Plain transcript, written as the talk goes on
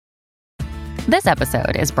This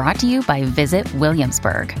episode is brought to you by Visit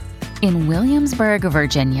Williamsburg. In Williamsburg,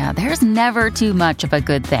 Virginia, there's never too much of a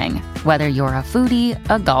good thing. Whether you're a foodie,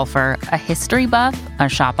 a golfer, a history buff, a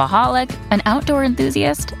shopaholic, an outdoor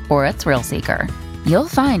enthusiast, or a thrill seeker, you'll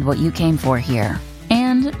find what you came for here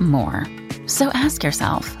and more. So ask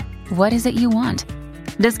yourself, what is it you want?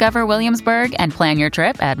 Discover Williamsburg and plan your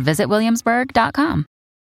trip at visitwilliamsburg.com.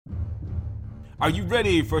 Are you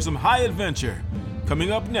ready for some high adventure?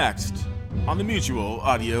 Coming up next on the Mutual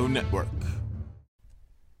Audio Network.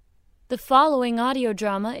 The following audio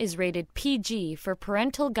drama is rated PG for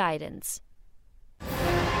parental guidance.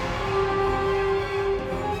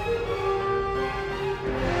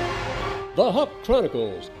 The Hawk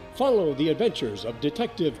Chronicles follow the adventures of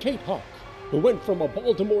Detective Kate Hawk, who went from a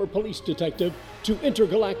Baltimore police detective to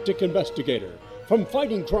intergalactic investigator, from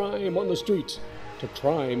fighting crime on the streets to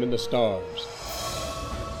crime in the stars.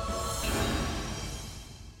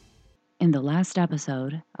 In the last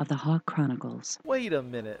episode of the Hawk Chronicles. Wait a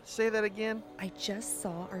minute, say that again? I just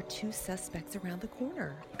saw our two suspects around the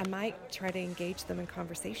corner. I might try to engage them in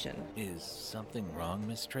conversation. Is something wrong,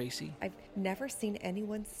 Miss Tracy? I've never seen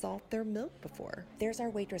anyone salt their milk before. There's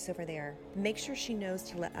our waitress over there. Make sure she knows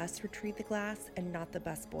to let us retrieve the glass and not the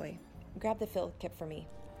busboy. Grab the fill kit for me.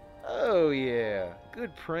 Oh yeah,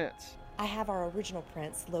 good prints. I have our original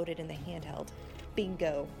prints loaded in the handheld.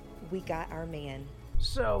 Bingo, we got our man.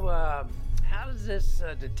 So, how does this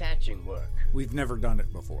detaching work? We've never done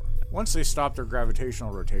it before. Once they stop their gravitational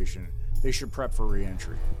rotation, they should prep for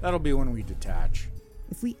re-entry. That'll be when we detach.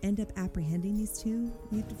 If we end up apprehending these two,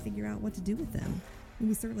 we have to figure out what to do with them. And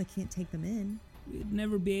we certainly can't take them in. We'd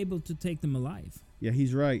never be able to take them alive. Yeah,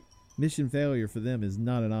 he's right. Mission failure for them is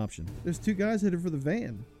not an option. There's two guys headed for the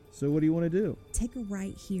van. So what do you want to do? Take a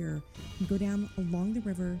right here and go down along the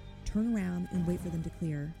river, turn around, and wait for them to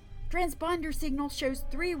clear. Transponder signal shows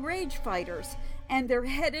 3 rage fighters, and they're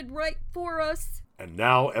headed right for us. And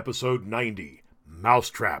now, episode 90,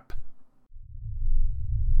 Mousetrap.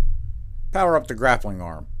 Power up the grappling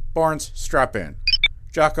arm. Barnes, strap in.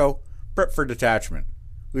 Jocko, prep for detachment.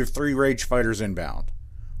 We have 3 rage fighters inbound.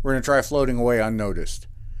 We're going to try floating away unnoticed.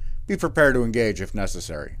 Be prepared to engage if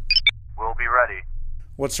necessary. We'll be ready.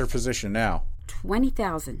 What's their position now?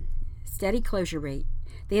 20,000. Steady closure rate.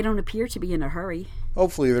 They don't appear to be in a hurry.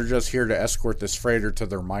 Hopefully they're just here to escort this freighter to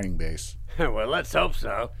their mining base. Well, let's hope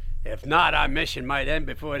so. If not, our mission might end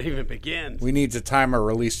before it even begins. We need to time our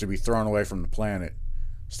release to be thrown away from the planet.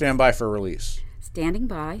 Stand by for release. Standing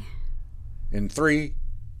by. In 3,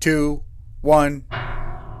 2, 1.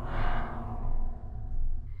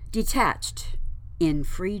 Detached. In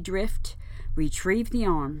free drift. Retrieve the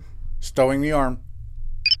arm. Stowing the arm.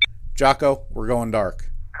 Jocko, we're going dark.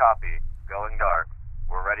 Copy. Going dark.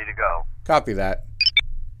 We're ready to go. Copy that.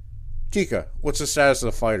 Tika, what's the status of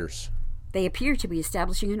the fighters? They appear to be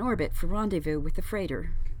establishing an orbit for rendezvous with the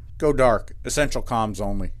freighter. Go dark. Essential comms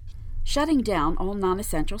only. Shutting down all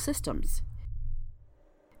non-essential systems.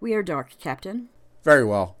 We are dark, Captain. Very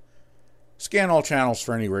well. Scan all channels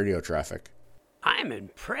for any radio traffic. I'm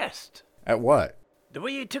impressed. At what? The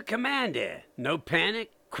way you took command there. No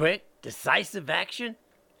panic, quick, decisive action.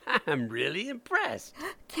 I'm really impressed.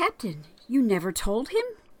 Captain, you never told him?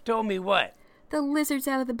 Told me what? The lizard's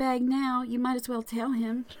out of the bag now. You might as well tell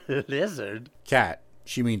him. Lizard? Cat.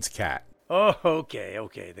 She means cat. Oh,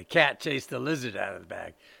 okay. The cat chased the lizard out of the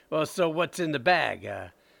bag. Well, so what's in the bag?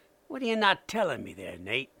 What are you not telling me there,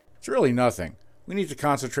 Nate? It's really nothing. We need to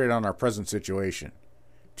concentrate on our present situation.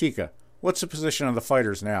 Tika, what's the position of the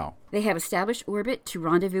fighters now? They have established orbit to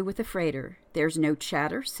rendezvous with the freighter. There's no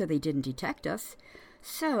chatter, so they didn't detect us.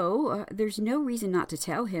 So, there's no reason not to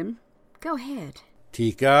tell him. Go ahead.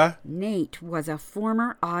 Tika? Nate was a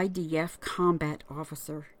former IDF combat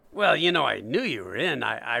officer. Well, you know, I knew you were in.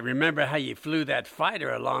 I remember how you flew that fighter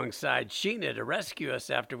alongside Sheena to rescue us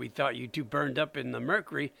after we thought you two burned up in the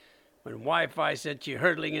Mercury when Wi-Fi sent you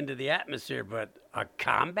hurtling into the atmosphere, but a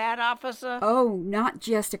combat officer? Oh, not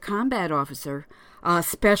just a combat officer. A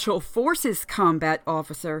Special Forces combat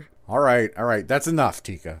officer. All right. That's enough,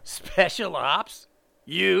 Tika. Special ops?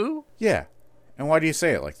 You? Yeah. And why do you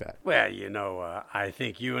say it like that? Well, you know, I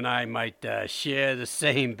think you and I might share the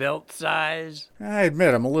same belt size. I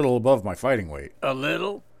admit I'm a little above my fighting weight. A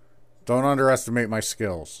little? Don't underestimate my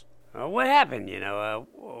skills. What happened,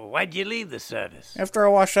 why'd you leave the service? After I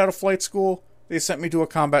washed out of flight school, they sent me to a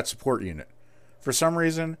combat support unit. For some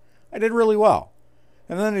reason, I did really well.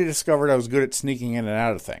 And then they discovered I was good at sneaking in and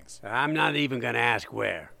out of things. I'm not even going to ask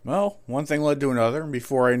where. Well, one thing led to another, and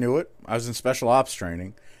before I knew it, I was in special ops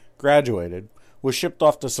training, graduated, was shipped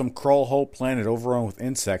off to some crawl hole planet overrun with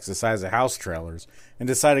insects the size of house trailers, and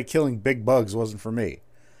decided killing big bugs wasn't for me.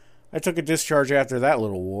 I took a discharge after that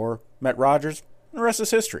little war, met Rogers, and the rest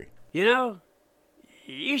is history. You know,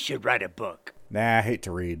 you should write a book. Nah, I hate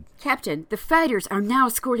to read. Captain, the fighters are now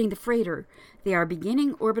escorting the freighter. They are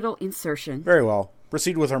beginning orbital insertion. Very well.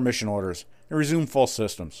 Proceed with our mission orders and resume full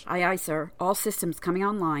systems. Aye, aye, sir. All systems coming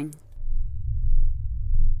online.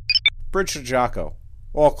 Bridge to Jocko.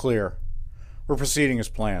 All clear. We're proceeding as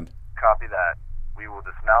planned. Copy that. We will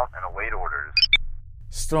dismount and await orders.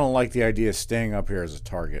 Still don't like the idea of staying up here as a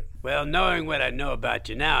target. Well, knowing what I know about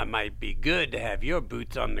you now, it might be good to have your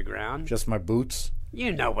boots on the ground. Just my boots?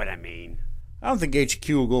 You know what I mean. I don't think HQ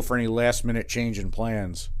will go for any last-minute change in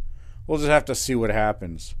plans. We'll just have to see what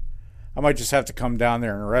happens. I might just have to come down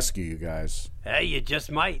there and rescue you guys. Hey, you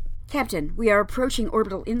just might. Captain, we are approaching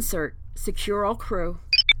orbital insert. Secure all crew.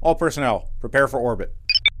 All personnel, prepare for orbit.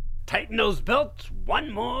 Tighten those belts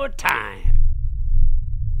one more time.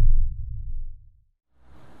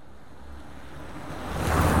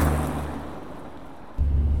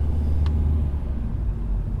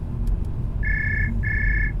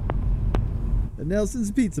 The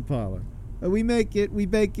Nelson's Pizza Parlor. We make it, we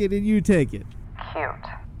bake it, and you take it. Cute.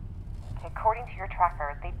 According to your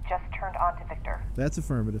tracker, they just turned onto Victor. That's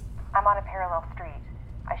affirmative. I'm on a parallel street.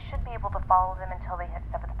 I should be able to follow them until they hit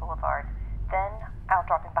 7th Boulevard. Then I'll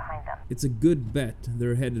drop in behind them. It's a good bet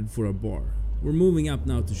they're headed for a bar. We're moving up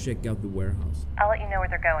now to check out the warehouse. I'll let you know where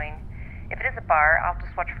they're going. If it is a bar, I'll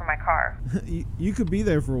just watch for my car. You could be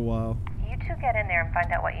there for a while. You two get in there and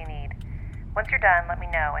find out what you need. Once you're done, let me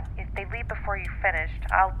know, and if they leave before you've finished,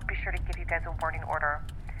 I'll be sure to give you guys a warning order.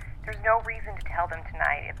 There's no reason to tell them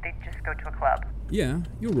tonight if they just go to a club. Yeah,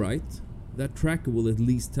 you're right. That tracker will at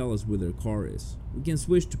least tell us where their car is. We can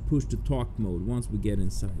switch to push-to-talk mode once we get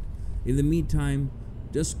inside. In the meantime,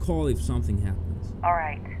 just call if something happens. All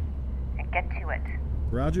right, and get to it.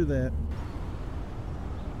 Roger that.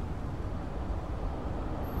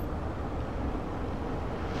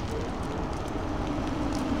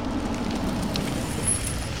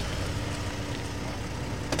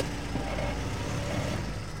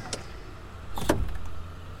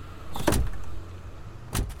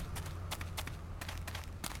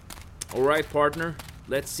 Alright, partner,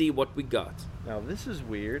 let's see what we got. Now this is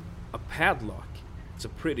weird. A padlock. It's a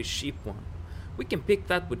pretty cheap one. We can pick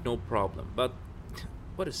that with no problem, but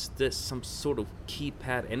what is this? Some sort of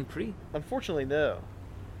keypad entry? Unfortunately, no.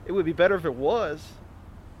 It would be better if it was.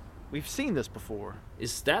 We've seen this before.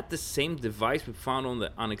 Is that the same device we found on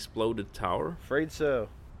the unexploded tower? Afraid so.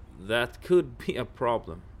 That could be a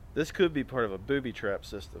problem. This could be part of a booby trap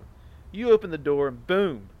system. You open the door and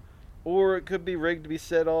boom! Or it could be rigged to be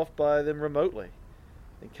set off by them remotely.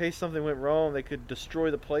 In case something went wrong, they could destroy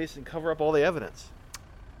the place and cover up all the evidence.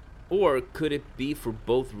 Or could it be for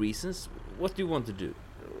both reasons? What do you want to do?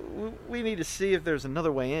 We need to see if there's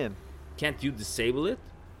another way in. Can't you disable it?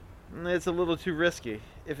 It's a little too risky.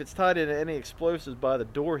 If it's tied into any explosives by the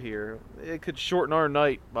door here, it could shorten our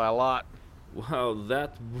night by a lot. Well,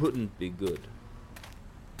 that wouldn't be good.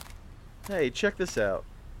 Hey, check this out.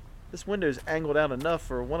 This window's angled out enough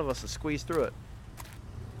for one of us to squeeze through it.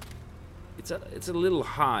 It's a little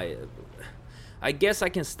high. I guess I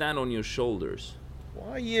can stand on your shoulders.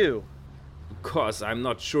 Why you? Because I'm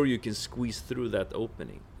not sure you can squeeze through that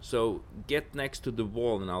opening. So get next to the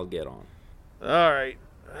wall and I'll get on. Alright.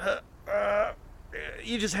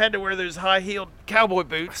 You just had to wear those high-heeled cowboy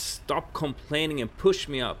boots. Stop complaining and push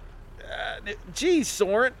me up. Geez,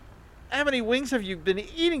 Soren. How many wings have you been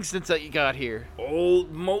eating since you got here?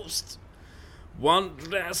 Almost. One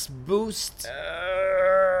last boost.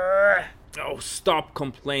 Oh, stop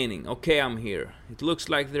complaining. Okay, I'm here. It looks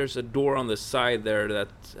like there's a door on the side there that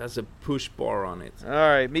has a push bar on it.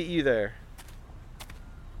 Alright, meet you there.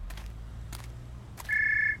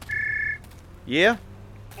 Yeah?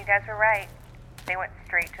 You guys were right. They went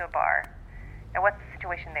straight to a bar. Now what's the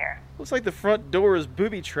situation there? Looks like the front door is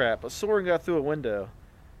booby trap. A Soren got through a window.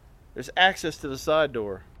 There's access to the side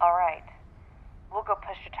door. All right. We'll go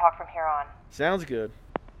push to talk from here on. Sounds good.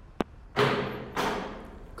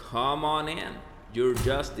 Come on in. You're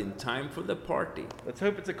just in time for the party. Let's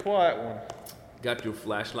hope it's a quiet one. Got your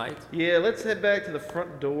flashlight? Yeah, let's head back to the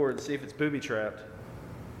front door and see if it's booby trapped.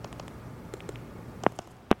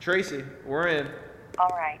 Tracy, we're in.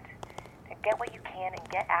 All right. Now get what you can and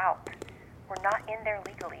get out. We're not in there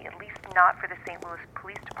legally, at least not for the St. Louis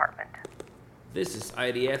Police Department. This is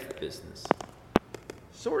IDF business.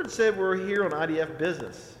 Soren said we're here on IDF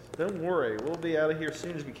business. Don't worry, we'll be out of here as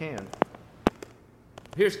soon as we can.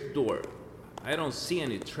 Here's the door. I don't see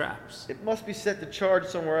any traps. It must be set to charge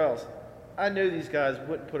somewhere else. I knew these guys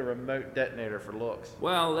wouldn't put a remote detonator for looks.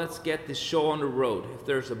 Well, let's get this show on the road. If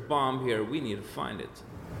there's a bomb here, we need to find it.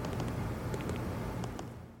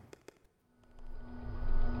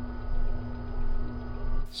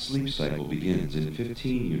 Sleep cycle begins in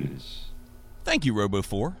 15 units. Thank you,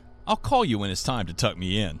 Robo4. I'll call you when it's time to tuck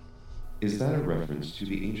me in. Is that a reference to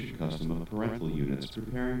the ancient custom of parental units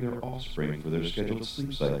preparing their offspring for their scheduled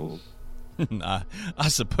sleep cycles? I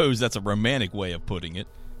suppose that's a romantic way of putting it.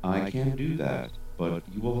 I can do that, but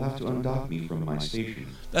you will have to undock me from my station.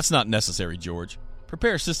 That's not necessary, George.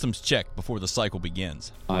 Prepare systems check before the cycle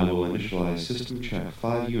begins. I will initialize system check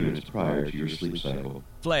 5 units prior to your sleep cycle.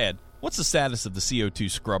 Vlad, what's the status of the CO2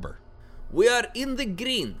 scrubber? We are in the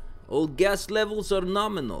green. All gas levels are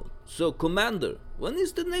nominal. So, Commander, when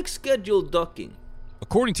is the next scheduled docking?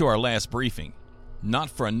 According to our last briefing, not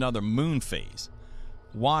for another moon phase.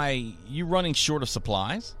 Why, you running short of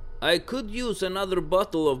supplies? I could use another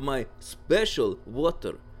bottle of my special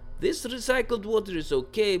water. This recycled water is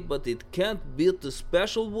okay, but it can't beat the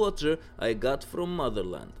special water I got from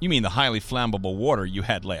Motherland. You mean the highly flammable water you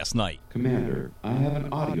had last night? Commander, I have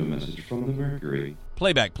an audio message from the Mercury.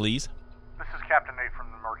 Playback, please. This is Captain Nate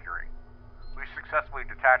from the Mercury. We've successfully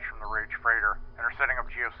detached from the Rage freighter and are setting up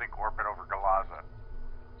geosync orbit over Galaza.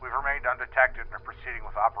 We've remained undetected and are proceeding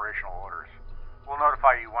with operational orders. We'll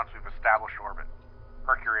notify you once we've established orbit.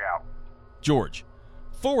 Mercury out. George,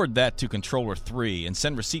 forward that to Controller 3 and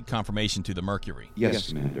send receipt confirmation to the Mercury. Yes,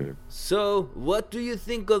 Commander. So, what do you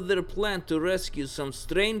think of their plan to rescue some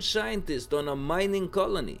strange scientist on a mining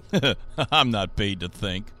colony? I'm not paid to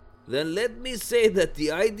think. Then let me say that the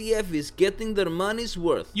IDF is getting their money's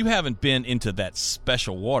worth. You haven't been into that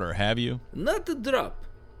special water, have you? Not a drop,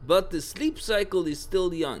 but the sleep cycle is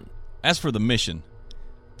still young. As for the mission,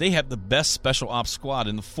 they have the best special ops squad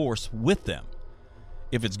in the force with them.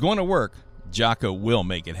 If it's going to work, Jocko will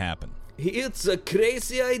make it happen. It's a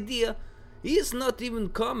crazy idea. He's not even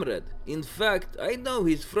comrade. In fact, I know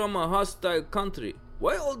he's from a hostile country.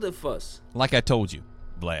 Why all the fuss? Like I told you,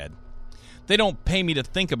 Vlad. They don't pay me to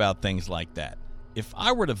think about things like that. If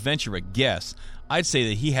I were to venture a guess, I'd say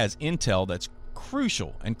that he has intel that's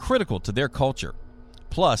crucial and critical to their culture.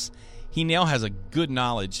 Plus, he now has a good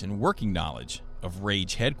knowledge and working knowledge of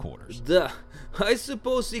Rage headquarters. Duh. I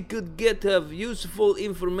suppose he could have useful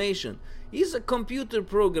information. He's a computer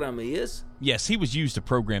programmer, yes? Yes, he was used to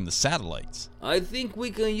program the satellites. I think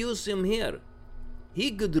we can use him here.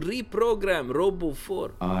 He could reprogram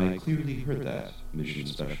Robo-4. I clearly heard that, Mission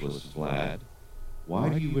Specialist Vlad. Why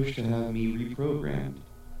do you wish to have me reprogrammed?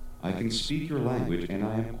 I can speak your language and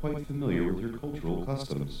I am quite familiar with your cultural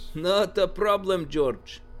customs. Not a problem,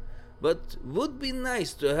 George. But would be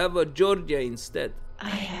nice to have a Georgia instead. I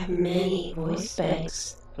have many voice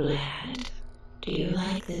banks, Vlad. Do you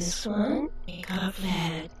like this one?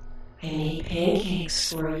 Vlad, I made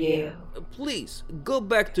pancakes for you. Please, go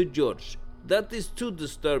back to George. That is too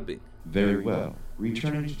disturbing. Very well.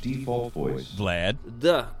 Returning to default voice. Vlad?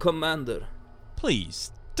 Duh, Commander.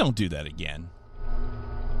 Please, don't do that again.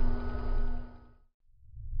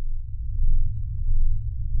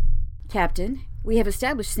 Captain, we have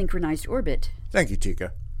established synchronized orbit. Thank you,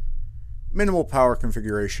 Tika. Minimal power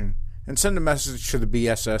configuration, and send a message to the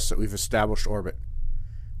BSS that we've established orbit.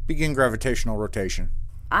 Begin gravitational rotation.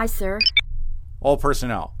 Aye, sir. All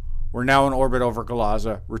personnel, we're now in orbit over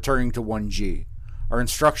Galaza, returning to 1G. Our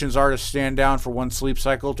instructions are to stand down for 1 sleep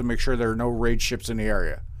cycle to make sure there are no raid ships in the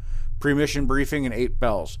area. Pre-mission briefing in 8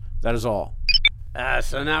 bells. That is all.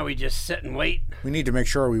 So now we just sit and wait? We need to make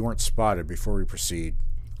sure we weren't spotted before we proceed.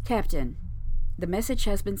 Captain, the message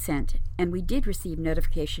has been sent, and we did receive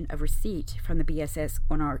notification of receipt from the BSS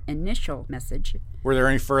on our initial message. Were there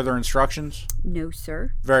any further instructions? No,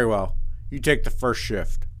 sir. Very well. You take the first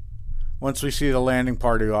shift. Once we see the landing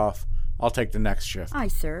party off, I'll take the next shift. Aye,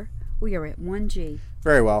 sir. We are at 1G.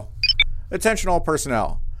 Very well. Attention all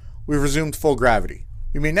personnel. We've resumed full gravity.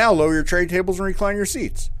 You may now lower your tray tables and recline your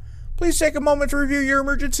seats. Please take a moment to review your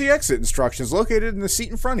emergency exit instructions located in the seat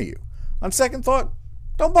in front of you. On second thought,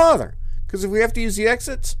 don't bother, because if we have to use the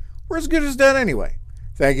exits, we're as good as dead anyway.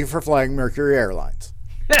 Thank you for flying Mercury Airlines.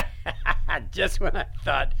 Just when I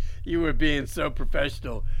thought you were being so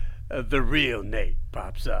professional, the real Nate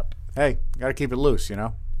pops up. Hey, gotta keep it loose, you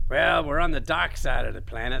know? Well, we're on the dark side of the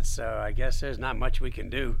planet, so I guess there's not much we can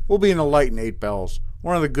do. We'll be in the light in 8 bells.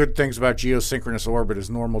 One of the good things about geosynchronous orbit is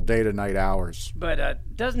normal day-to-night hours.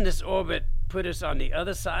 But doesn't this orbit put us on the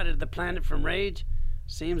other side of the planet from Rage?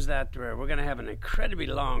 Seems that we're going to have an incredibly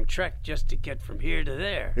long trek just to get from here to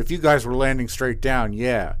there. If you guys were landing straight down,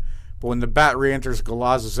 yeah. But when the bat re-enters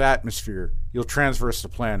Galaza's atmosphere, you'll transverse the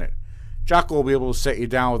planet. Jocko will be able to set you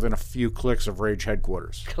down within a few clicks of Rage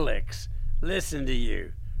headquarters. Clicks. Listen to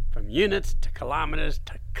you. From units to kilometers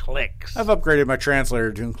to clicks. I've upgraded my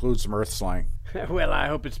translator to include some Earth slang. Well, I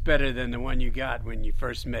hope it's better than the one you got when you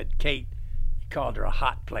first met Kate. You called her a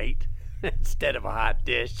hot plate. instead of a hot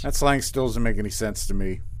dish. That slang still doesn't make any sense to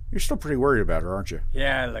me. You're still pretty worried about her, aren't you?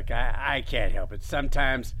 Yeah, look, I can't help it.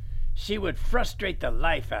 Sometimes she would frustrate the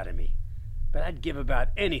life out of me. But I'd give about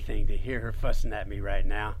anything to hear her fussing at me right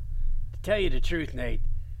now. To tell you the truth, Nate,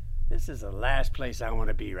 this is the last place I want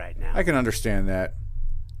to be right now. I can understand that.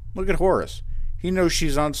 Look at Horace. He knows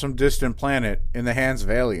she's on some distant planet in the hands of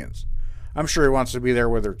aliens. I'm sure he wants to be there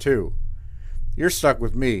with her, too. You're stuck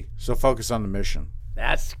with me, so focus on the mission.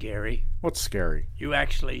 That's scary. What's scary? You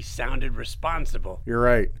actually sounded responsible. You're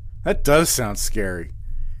right. That does sound scary.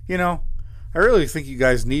 You know, I really think you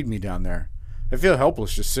guys need me down there. I feel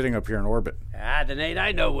helpless just sitting up here in orbit. The Nate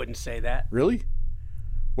I know wouldn't say that. Really?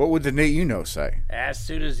 What would the Nate you know say? As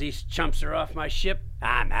soon as these chumps are off my ship,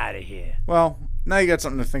 I'm out of here. Well, now you got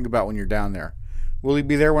something to think about when you're down there. Will he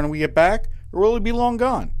be there when we get back, or will he be long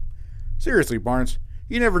gone? Seriously, Barnes,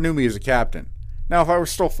 you never knew me as a captain. Now, if I were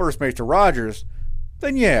still first mate to Rogers,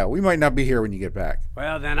 then yeah, we might not be here when you get back.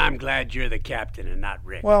 Well, then I'm glad you're the captain and not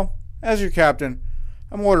Rick. Well, as your captain,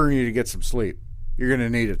 I'm ordering you to get some sleep. You're going to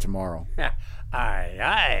need it tomorrow. Aye,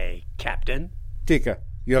 aye, Captain. Tika,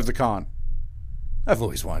 you have the con. I've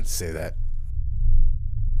always wanted to say that.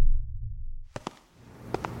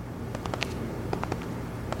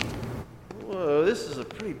 Whoa, this is a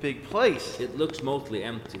pretty big place. It looks mostly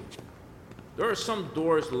empty. There are some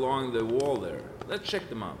doors along the wall there. Let's check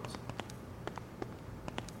them out.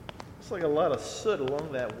 Looks like a lot of soot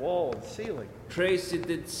along that wall and ceiling. Tracy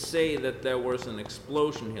did say that there was an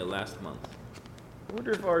explosion here last month. I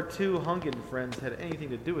wonder if our two Hungan friends had anything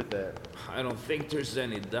to do with that. I don't think there's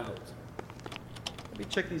any doubt. Let me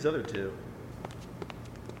check these other two.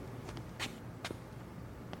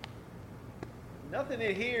 Nothing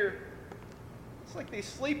in here. It's like they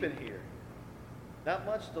sleep in here. Not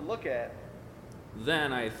much to look at.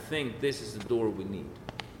 Then I think this is the door we need.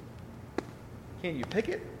 Can you pick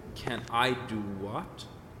it? Can I do what?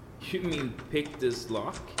 You mean pick this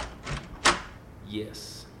lock?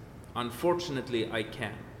 Yes. Unfortunately, I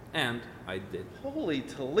can. And I did. Holy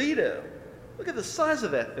Toledo! Look at the size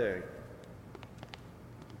of that thing.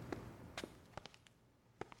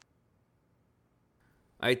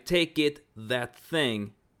 I take it that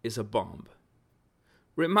thing is a bomb.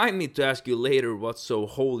 Remind me to ask you later what's so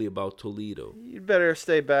holy about Toledo. You'd better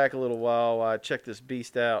stay back a little while I check this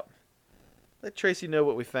beast out. Let Tracy know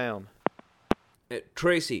what we found.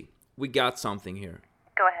 Tracy, we got something here.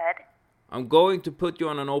 Go ahead. I'm going to put you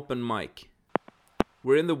on an open mic.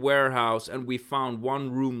 We're in the warehouse and we found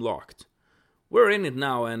one room locked. We're in it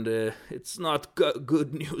now and it's not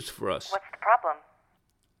good news for us. What's the problem?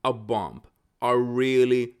 A bomb. A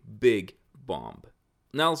really big bomb.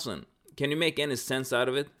 Nelson, can you make any sense out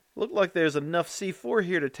of it? Look like there's enough C4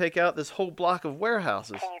 here to take out this whole block of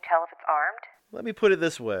warehouses. Can you tell if it's armed? Let me put it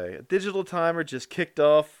this way. A digital timer just kicked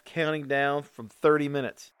off, counting down from 30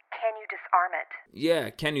 minutes. Can you disarm it?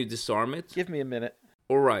 Yeah, can you disarm it? Give me a minute.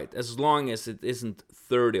 Alright, as long as it isn't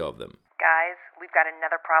 30 of them. Guys, we've got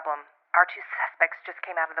another problem. Our two suspects just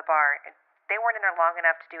came out of the bar. They weren't in there long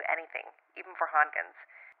enough to do anything, even for Hongans.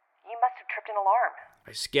 You must have tripped an alarm.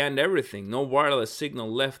 I scanned everything. No wireless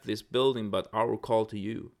signal left this building but our call to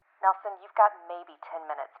you. Nelson, you've got maybe 10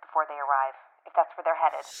 minutes before they arrive, if that's where they're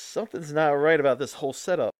headed. Something's not right about this whole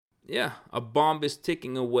setup. Yeah, a bomb is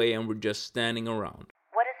ticking away and we're just standing around.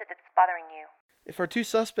 What is it that's bothering you? If our two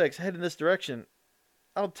suspects head in this direction,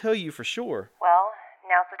 I'll tell you for sure. Well,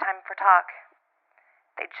 now's the time for talk.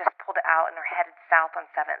 They just pulled out and are headed south on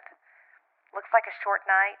 7th. Looks like a short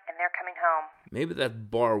night, and they're coming home. Maybe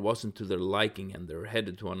that bar wasn't to their liking and they're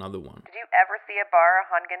headed to another one. Did you ever see a bar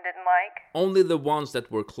Hungan didn't like? Only the ones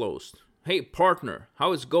that were closed. Hey, partner,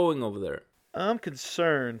 how is going over there? I'm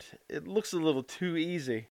concerned. It looks a little too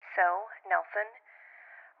easy. So, Nelson,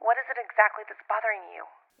 what is it exactly that's bothering you?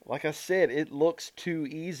 Like I said, it looks too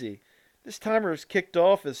easy. This timer is kicked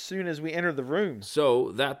off as soon as we enter the room.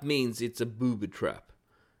 So, that means it's a booby trap.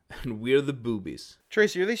 And we're the boobies.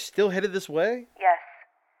 Tracy, are they still headed this way? Yes.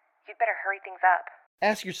 You'd better hurry things up.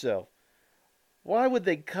 Ask yourself, why would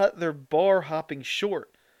they cut their bar hopping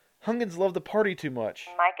short? Hungans love to party too much.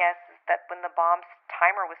 My guess is that when the bomb's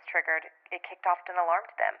timer was triggered, it kicked off an alarm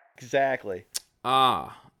to them. Exactly.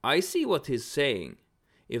 Ah, I see what he's saying.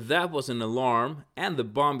 If that was an alarm, and the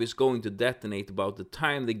bomb is going to detonate about the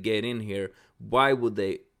time they get in here, why would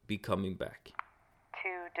they be coming back? To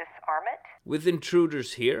disarm it? With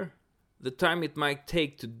intruders here, the time it might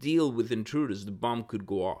take to deal with intruders, the bomb could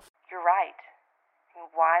go off. You're right.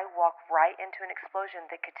 Why walk right into an explosion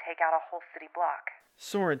that could take out a whole city block?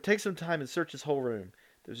 Soren, take some time and search this whole room.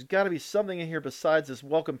 There's got to be something in here besides this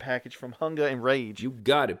welcome package from Hunger and Rage. You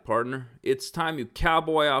got it, partner. It's time you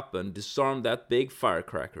cowboy up and disarm that big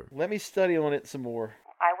firecracker. Let me study on it some more.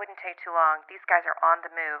 I wouldn't take too long. These guys are on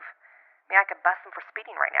the move. I mean, I could bust them for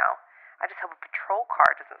speeding right now. I just hope a patrol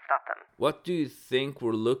car doesn't stop them. What do you think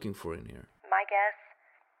we're looking for in here? My guess?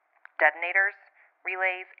 Detonators,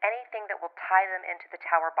 relays, anything that will tie them into the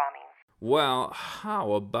tower bombings. Well,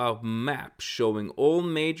 how about maps showing all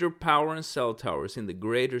major power and cell towers in the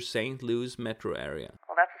greater St. Louis metro area?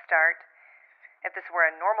 Well, that's a start. If this were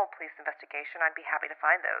a normal police investigation, I'd be happy to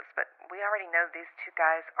find those, but we already know these two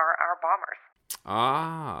guys are our bombers.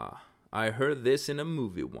 Ah, I heard this in a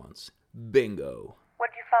movie once. Bingo.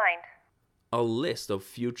 What did you find? A list of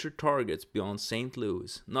future targets beyond St.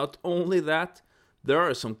 Louis. Not only that, there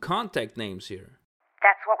are some contact names here.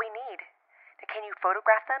 That's what we need. Can you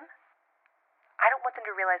photograph them? I don't want them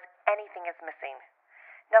to realize anything is missing.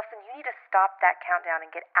 Nelson, you need to stop that countdown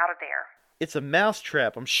and get out of there. It's a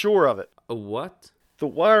mousetrap, I'm sure of it. A what? The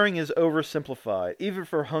wiring is oversimplified, even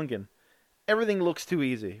for Hungen. Everything looks too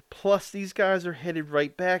easy. Plus, these guys are headed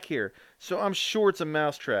right back here, so I'm sure it's a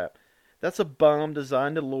mousetrap. That's a bomb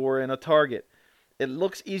designed to lure in a target. It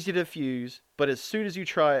looks easy to fuse, but as soon as you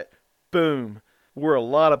try it, boom, we're a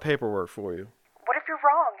lot of paperwork for you. What if you're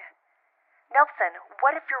wrong? Nelson,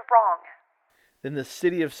 what if you're wrong? Then the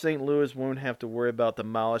city of St. Louis won't have to worry about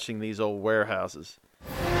demolishing these old warehouses.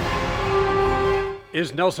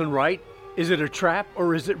 Is Nelson right? Is it a trap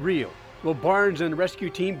or is it real? Will Barnes and the rescue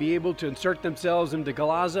team be able to insert themselves into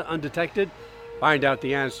Galaza undetected? Find out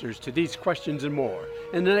the answers to these questions and more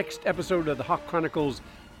in the next episode of the Hawk Chronicles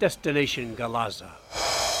Destination Galaza.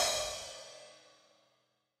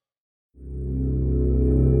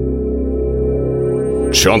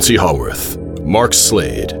 Chauncey Haworth, Mark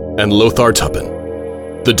Slade, and Lothar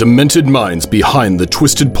Tuppen, the demented minds behind the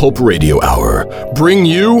Twisted Pulp Radio Hour, bring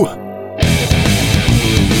you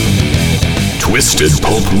Twisted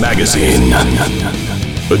Pulp Magazine.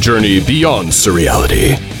 A journey beyond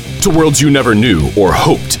surreality to worlds you never knew or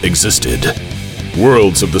hoped existed.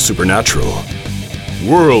 Worlds of the supernatural.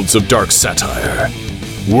 Worlds of dark satire.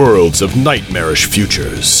 Worlds of nightmarish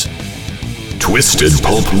futures. Twisted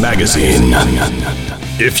Pulp Magazine.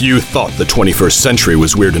 If you thought the 21st century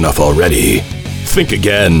was weird enough already, think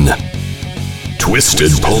again.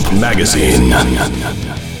 Twisted Pulp Magazine.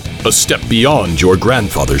 A step beyond your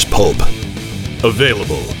grandfather's pulp.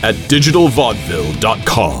 Available at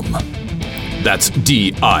digitalvaudeville.com. That's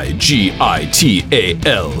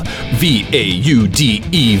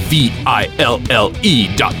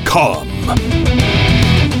DIGITALVAUDEVILLE.com.